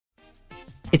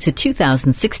It's a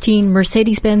 2016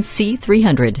 Mercedes-Benz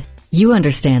C300. You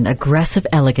understand aggressive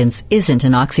elegance isn't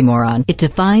an oxymoron. It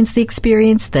defines the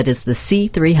experience that is the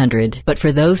C300. But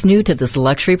for those new to this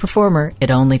luxury performer,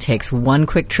 it only takes one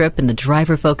quick trip in the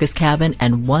driver-focused cabin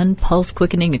and one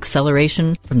pulse-quickening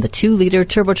acceleration from the 2-liter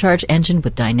turbocharged engine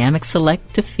with Dynamic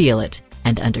Select to feel it.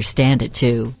 And understand it,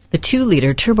 too. The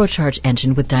 2-liter turbocharged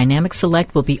engine with Dynamic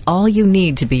Select will be all you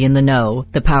need to be in the know.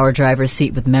 The power driver's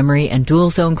seat with memory and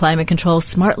dual-zone climate control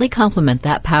smartly complement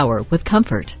that power with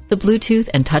comfort. The Bluetooth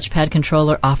and touchpad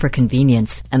controller offer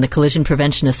convenience, and the Collision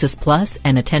Prevention Assist Plus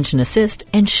and Attention Assist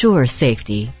ensure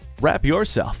safety. Wrap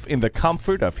yourself in the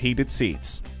comfort of heated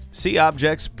seats. See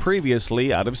objects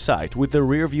previously out of sight with the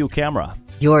rear-view camera.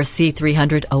 Your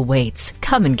C300 awaits.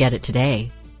 Come and get it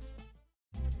today.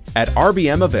 At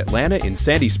RBM of Atlanta in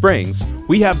Sandy Springs,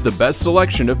 we have the best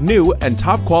selection of new and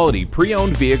top-quality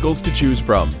pre-owned vehicles to choose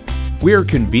from. We are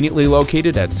conveniently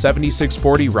located at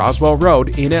 7640 Roswell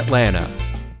Road in Atlanta.